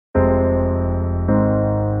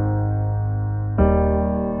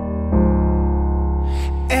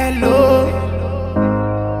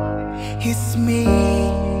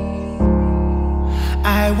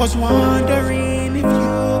was wondering if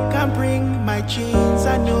you can bring my jeans.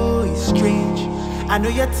 I know it's strange. I know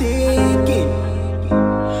you're thinking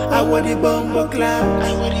I want the bomboclat.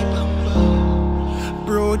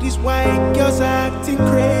 Bro, this white girl's acting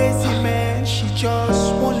crazy, man. She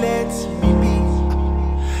just won't let me be.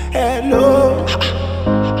 Hello,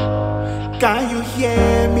 can you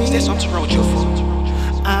hear me? Is there something wrong with your phone?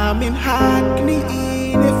 I'm in Hackney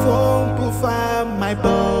in a phone booth and my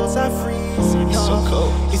balls are freezing. It's so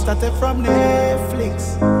cold. It started from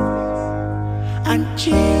Netflix and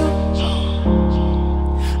chill.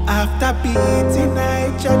 After beating,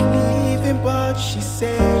 I just leaving, but she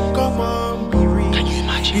said, come on, be real. Can you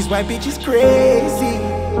imagine? This white bitch is crazy.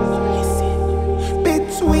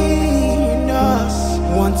 Between us,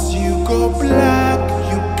 once you go black,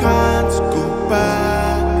 you can't go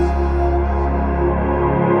back.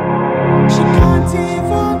 She can't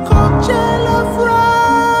even cook jollof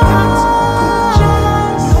rice.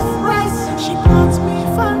 She wants me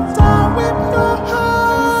fanta with no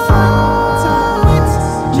heart.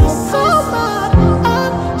 Just so mad,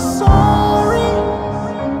 I'm sorry,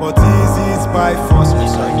 but this is by force.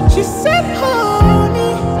 She said,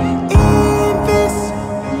 honey, in this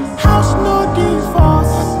house no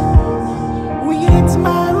divorce. We ain't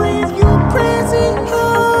married, you crazy.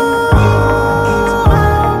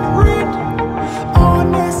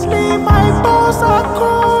 Honestly, my balls are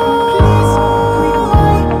cold.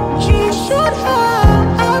 She should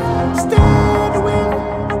have stayed with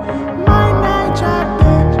my naija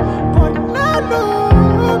babe. But now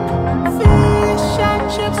look, fish and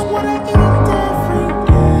chips, what I eat every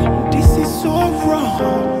day. This is so wrong.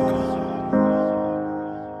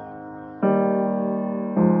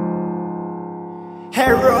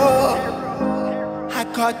 Hero, I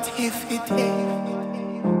got if it ain't.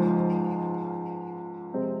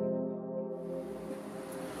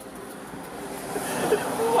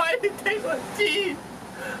 Why did they take my teeth?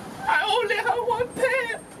 I only have